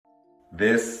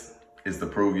This is the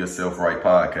Prove Yourself Right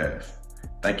podcast.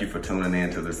 Thank you for tuning in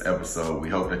to this episode. We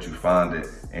hope that you find it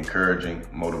encouraging,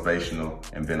 motivational,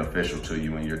 and beneficial to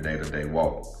you in your day-to-day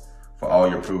walk. For all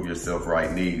your Prove Yourself Right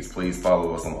needs, please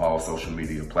follow us on all social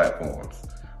media platforms.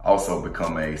 Also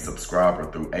become a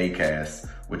subscriber through Acast,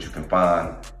 which you can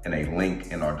find in a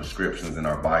link in our descriptions and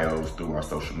our bios through our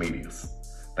social medias.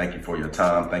 Thank you for your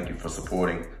time. Thank you for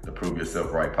supporting the Prove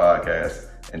Yourself Right podcast.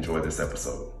 Enjoy this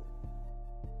episode.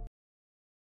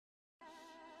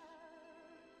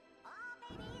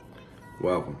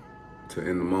 Welcome to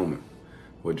In the Moment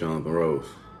with Jonathan Rose.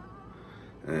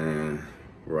 And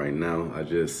right now, I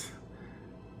just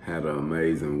had an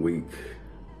amazing week,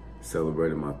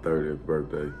 celebrated my 30th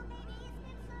birthday,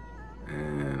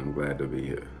 and I'm glad to be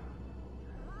here.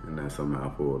 And that's a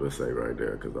mouthful to say right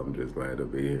there, because I'm just glad to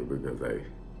be here because, hey,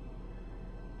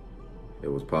 it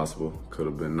was possible, could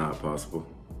have been not possible.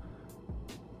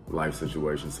 Life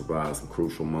situations survived some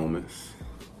crucial moments,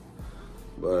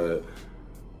 but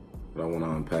what I want to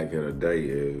unpack here today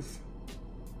is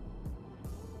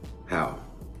how.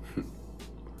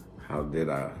 How did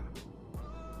I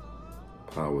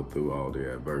power through all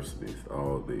the adversities,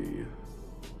 all the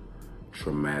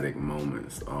traumatic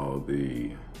moments, all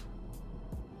the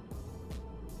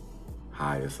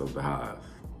highest of the highs?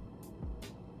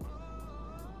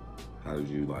 How did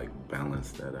you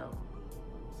balance that out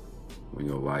when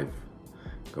your life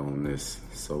go on this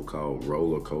so-called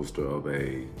roller coaster of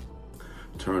a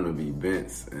turn of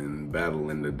events and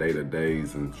battling the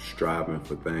day-to-days and striving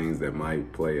for things that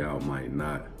might play out, might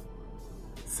not,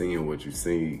 seeing what you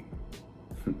see,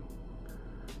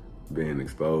 being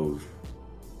exposed,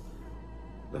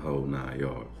 the whole 9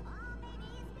 yards.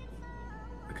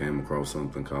 I came across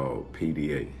something called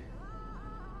P.D.A.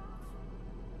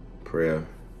 Prayer,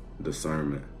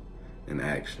 Discernment, and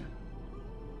Action.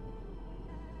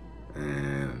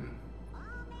 And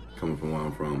coming from where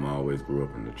I'm from, I always grew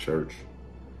up in the church.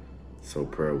 So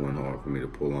prayer wasn't hard for me to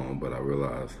pull on, but I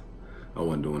realized I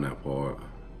wasn't doing that part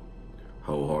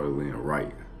wholeheartedly and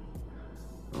right.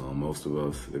 Most of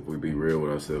us, if we be real with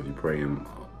ourselves, you pray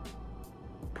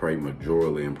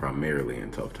majorly and primarily in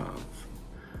tough times.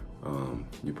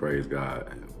 You praise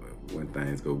God when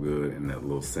things go good in that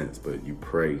little sense, but you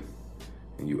pray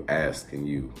and you ask and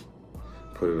you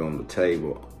put it on the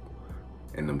table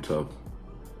in them tough,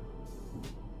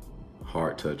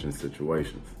 heart-touching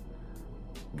situations.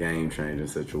 Game-changing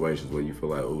situations where you feel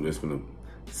like, oh, this gonna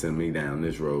send me down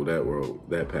this road,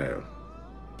 that path.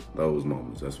 Those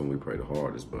moments, that's when we pray the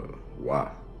hardest. But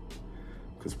why?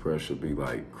 Because prayer should be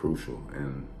crucial,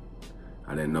 and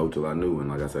I didn't know till I knew, and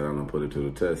like I said, I'm gonna put it to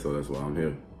the test, so that's why I'm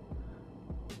here.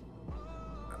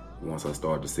 Once I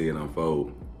start to see it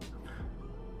unfold,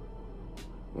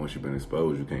 once you've been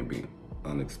exposed, you can't be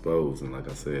unexposed. And like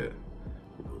I said,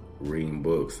 reading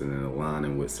books and then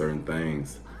aligning with certain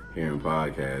things, hearing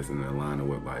podcasts and aligning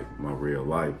with my real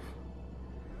life.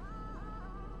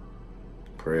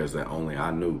 Prayers that only I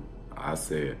knew. I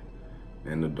said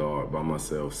in the dark by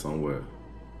myself somewhere.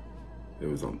 It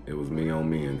was me on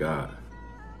me and God.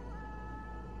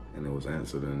 And it was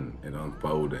answered and it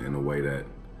unfolded in a way that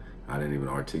I didn't even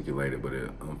articulate it, but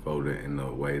it unfolded in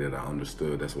a way that I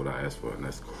understood. That's what I asked for, and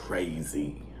that's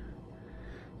crazy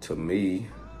to me.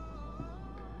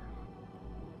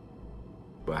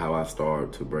 But how I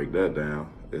start to break that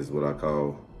down is what I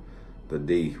call the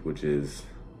D, which is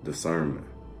discernment.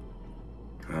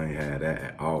 I ain't had that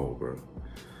at all, bro.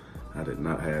 I did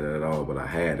not have that at all, but I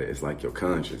had it. It's like your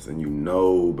conscience, and you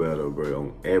know better, bro,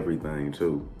 on everything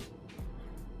too.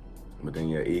 But then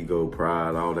your ego,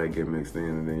 pride, all that get mixed in,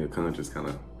 and then your conscience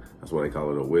that's why they call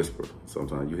it a whisper.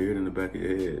 Sometimes you hear it in the back of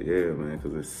your head. Yeah, man,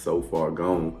 because it's so far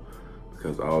gone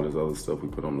because of all this other stuff we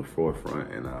put on the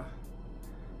forefront, and I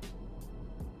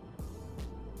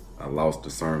lost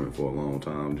discernment for a long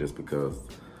time just because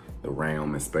the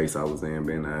realm and space I was in,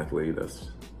 being an athlete,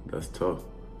 that's tough.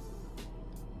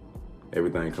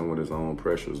 Everything come with its own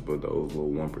pressures, but those little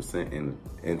 1%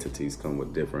 entities come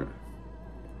with different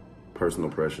personal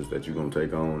pressures that you're gonna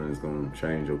take on, and it's gonna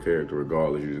change your character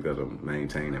regardless. You just gotta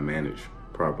maintain and manage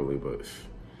properly, but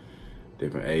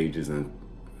different ages and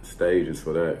stages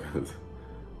for that, because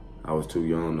I was too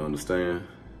young to understand.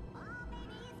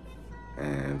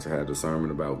 And to have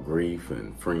discernment about grief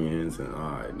and friends, and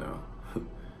all right, now,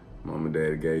 mom and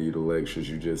dad gave you the lectures,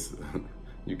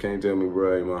 you can't tell me,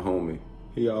 bro, ain't my homie.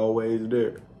 He always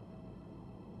there.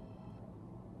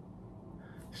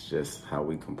 It's just how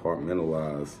we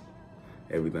compartmentalize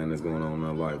everything that's going on in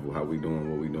our life, how we doing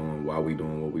what we doing, why we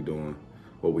doing what we doing,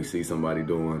 what we see somebody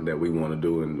doing that we want to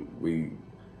do, and we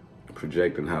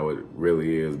projecting how it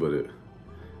really is, but it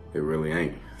really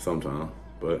ain't sometimes.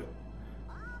 But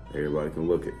everybody can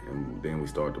look at, and then we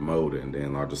start to mold it, and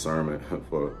then our discernment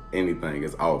for anything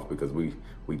is off because we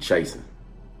chasing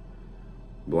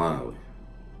blindly.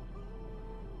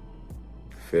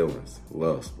 Feelings,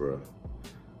 lust, bro.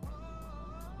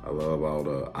 I love all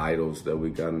the idols that we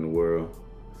got in the world,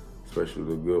 especially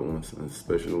the good ones, and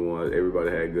especially the ones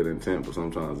everybody had good intent, but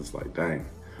sometimes it's like, dang,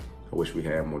 I wish we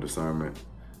had more discernment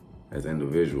as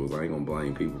individuals. I ain't gonna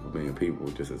blame people for being people,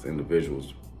 just as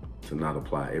individuals, to not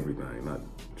apply everything, not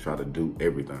try to do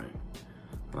everything.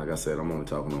 Like I said, I'm only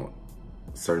talking on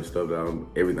certain stuff that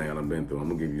everything I done been through. I'm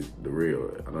gonna give you the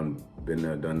real. I done been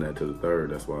there, done that to the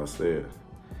third. That's why I said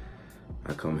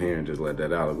I come here and just let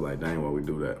that out. I'll be like, dang, why we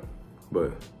do that?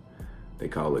 But they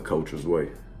call it culture's way.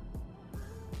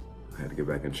 I had to get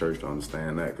back in church to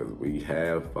understand that, because we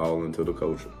have fallen into the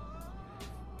culture.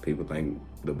 People think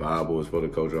the Bible is for the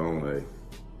culture only.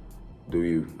 Do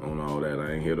you on all that?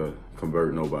 I ain't here to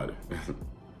convert nobody.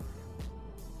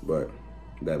 But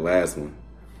that last one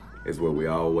is where we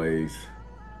always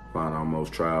find our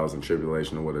most trials and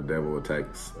tribulation, and where the devil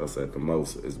attacks us at the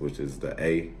most, which is the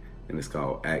A, and it's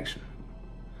called action.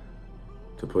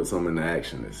 To put something into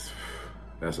action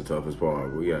that's the toughest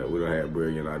part. We done had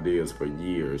brilliant ideas for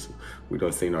years. We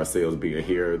done seen ourselves being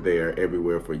here, there,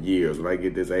 everywhere for years. When I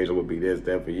get this age, I'm gonna be this,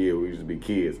 that for years. We used to be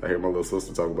kids. I hear my little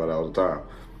sister talk about it all the time.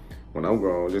 When I'm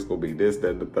grown, it's just gonna be this, that,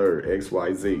 and the third, X,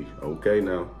 Y, Z. Okay,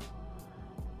 now.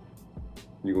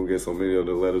 You're gonna get so many of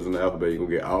the letters in the alphabet, you're gonna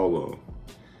get all of them.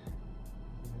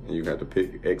 And you have to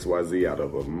pick X, Y, Z out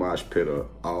of a mosh pit of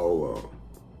all of them.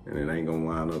 And it ain't gonna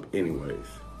line up anyways.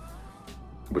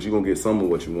 But you're gonna get some of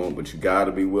what you want, but you gotta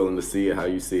be willing to see it how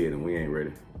you see it, and we ain't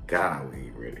ready. God, we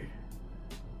ain't ready.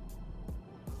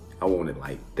 I want it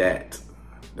like that.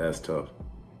 That's tough.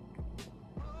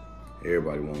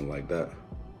 Everybody want it like that.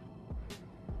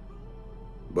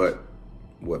 But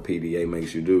what P.D.A.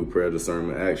 makes you do, prayer,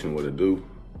 discernment, action, what it do,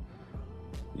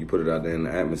 you put it out there in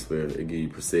the atmosphere, it gives you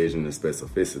precision and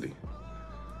specificity.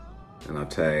 And I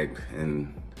tagged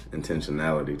in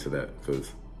intentionality to that,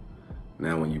 because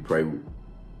now when you pray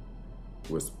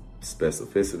with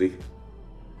specificity,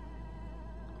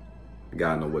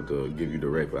 God know what to give you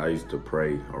directly. I used to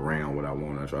pray around what I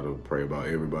want. I try to pray about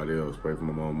everybody else. Pray for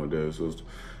my mom, my dad, sister,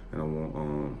 and I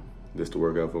want this to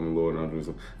work out for me, Lord. And I'm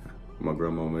just my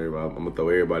grandmama, everybody. I'm gonna throw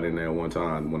everybody in there at one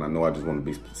time when I know I just want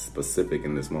to be specific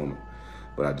in this moment.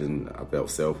 But I felt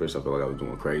selfish. I felt like I was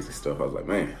doing crazy stuff. I was like,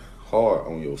 man, hard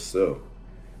on yourself.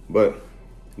 But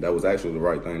that was actually the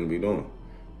right thing to be doing.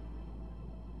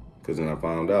 Because then I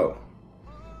found out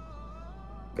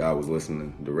God was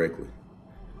listening directly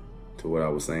to what I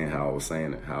was saying, how I was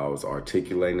saying it, how I was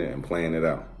articulating it and playing it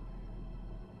out.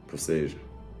 Precision.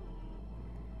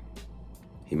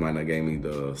 He might not gave me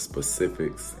the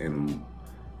specifics in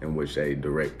which a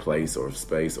direct place or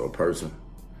space or person,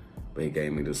 but he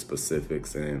gave me the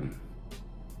specifics, and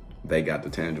they got the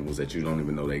tangibles that you don't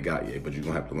even know they got yet, but you're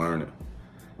gonna have to learn it.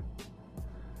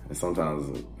 And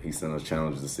sometimes he sent us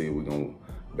challenges to see if we're gonna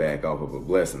back off of a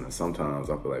blessing. And sometimes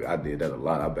I feel like I did that a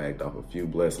lot. I backed off a few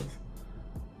blessings.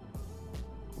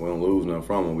 We don't lose nothing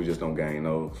from them, we just don't gain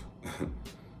those.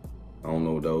 I don't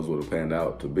know what those would have panned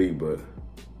out to be, but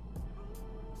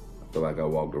I feel like I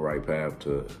walked the right path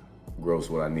to gross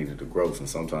what I needed to gross. And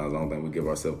sometimes I don't think we give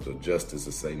ourselves the justice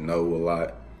to say no a lot.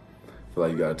 I feel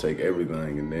like you gotta take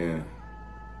everything, and then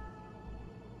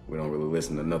we don't really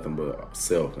listen to nothing but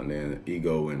self, and then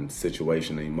ego and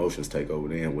situation and emotions take over.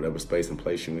 Then whatever space and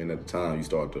place you're in at the time, you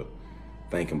start to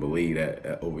think and believe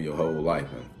that over your whole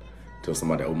life. And until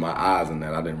somebody opened my eyes on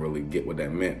that, I didn't really get what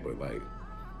that meant. But like,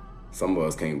 some of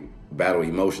us can't battle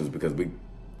emotions because we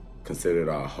considered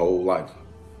our whole life.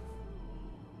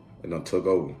 And I took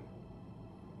over.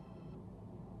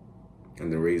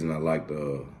 And the reason I like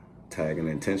the tagging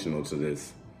intentional to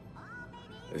this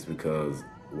is because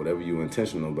whatever you're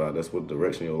intentional about, that's what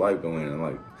direction your life going in. And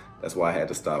like, that's why I had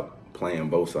to stop playing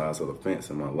both sides of the fence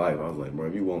in my life. I was like, bro,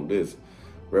 if you want this,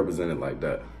 represent it like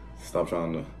that. Stop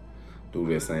trying to do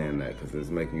this and that, because it's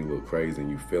making you look crazy and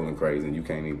you feeling crazy and you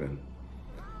can't even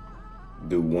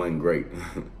do one great.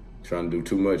 Trying to do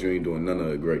too much, you ain't doing none of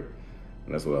it great.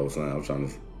 And that's what I was saying. I was trying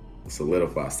to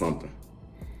solidify something.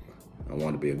 I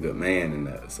wanted to be a good man in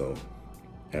that, so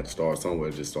I had to start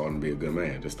somewhere, just starting to be a good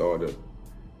man. Just started.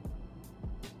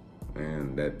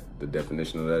 And that the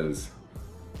definition of that is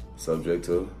subject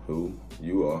to who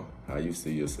you are, how you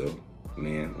see yourself,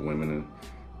 men, women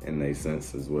in their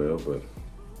sense as well. But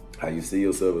how you see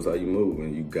yourself is how you move,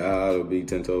 and you gotta be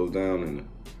 10 toes down in it.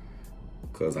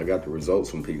 Because I got the results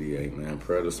from P.D.A, man.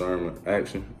 Prayer, discernment,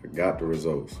 action, I got the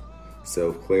results.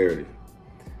 Self-clarity,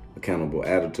 accountable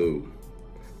attitude,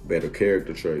 better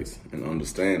character traits, and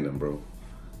understanding, bro.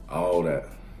 all that.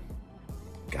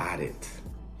 Got it.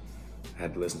 I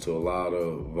had to listen to a lot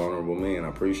of vulnerable men. I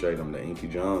appreciate them, the Inky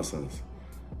Johnsons,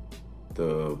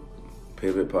 the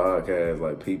Pivot podcast,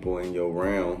 like people in your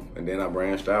realm. And then I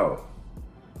branched out.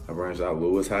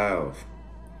 Lewis Howes.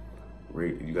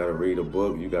 You gotta read a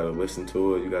book, you gotta listen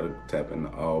to it, you gotta tap into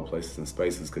all places and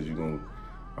spaces because you're gonna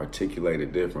articulate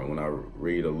it different. When I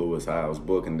read a Lewis Howes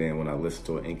book and then when I listen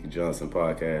to an Inky Johnson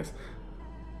podcast,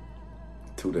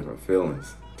 two different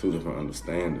feelings, two different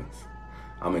understandings.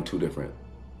 I'm in two different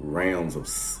realms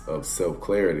of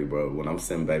self-clarity, bro. When I'm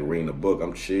sitting back reading a book,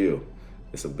 I'm chill.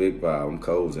 It's a big vibe, I'm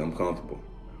cozy, I'm comfortable.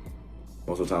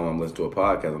 Most of the time I'm listening to a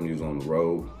podcast, I'm usually on the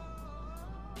road.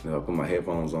 I put my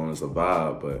headphones on, it's a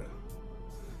vibe, but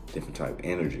different type of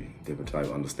energy, different type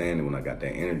of understanding when I got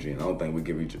that energy. And I don't think we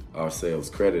give ourselves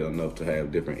credit enough to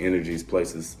have different energies,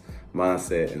 places,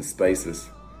 mindset, and spaces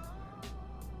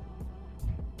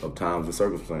of times and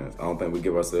circumstance. I don't think we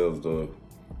give ourselves the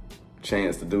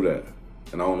chance to do that.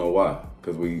 And I don't know why,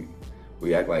 because we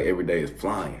act like every day is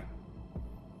flying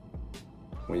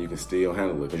when you can still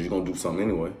handle it, because you're going to do something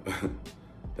anyway.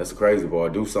 That's the crazy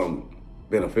part. Do something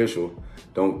beneficial.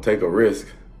 Don't take a risk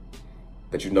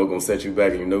that you know gonna set you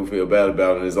back and you know feel bad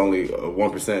about it, and there's only a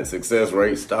 1% success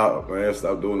rate. Stop, man.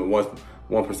 Stop doing the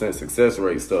 1% success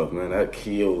rate stuff, man. That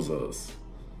kills us.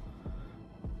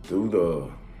 Do the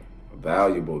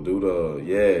valuable,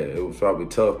 it was probably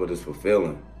tough, but it's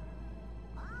fulfilling.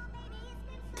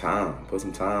 Time. Put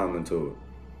some time into it.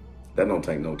 That don't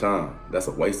take no time. That's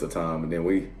a waste of time. And then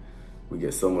we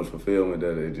get so much fulfillment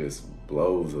that it just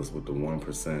blows us with the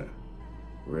 1%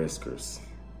 riskers.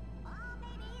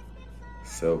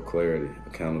 Self-clarity,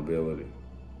 accountability,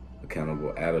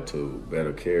 accountable attitude,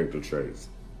 better character traits,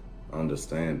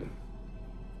 understanding.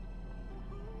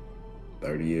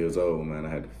 30 years old, man, I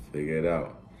had to figure it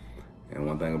out. And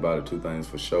one thing about it, two things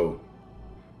for sure.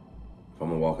 If I'm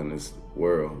gonna walk in this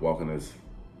world, walking this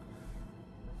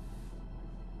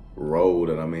road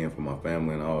that I'm in for my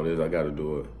family and all this, I gotta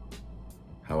do it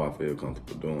how I feel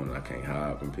comfortable doing it. I can't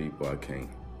hide from people, I can't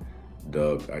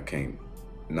duck, I can't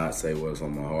not say what's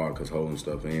on my heart, because holding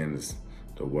stuff in is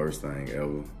the worst thing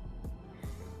ever.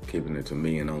 Keeping it to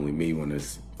me and only me when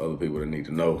there's other people that need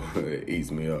to know, it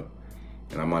eats me up.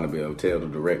 And I might not be able to tell the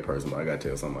direct person, but I gotta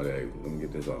tell somebody, hey, let me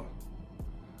get this off.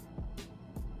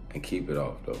 And keep it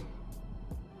off, though.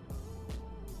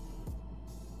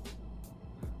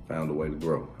 Found a way to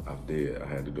grow. I did. I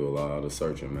had to do a lot of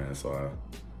searching, man, so I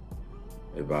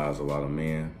advise a lot of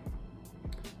men.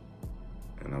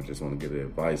 And I just want to give the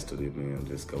advice to these men,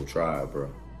 just go try it,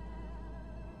 bro.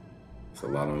 It's a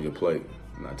lot on your plate.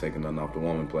 I'm not taking nothing off the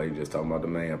woman plate, just talking about the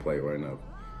man plate right now.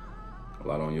 A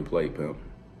lot on your plate, pimp.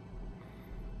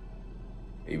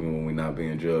 Even when we're not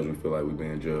being judged, we feel like we're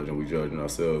being judged, and we're judging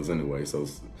ourselves anyway. So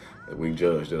we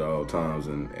judged at all times,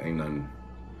 and ain't nothing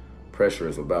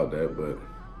pressurous about that, but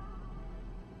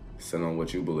sit on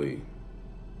what you believe.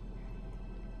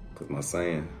 Because my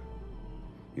saying,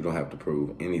 you don't have to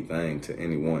prove anything to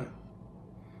anyone,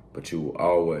 but you will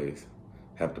always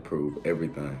have to prove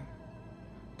everything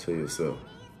to yourself.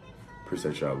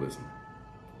 Appreciate y'all listening.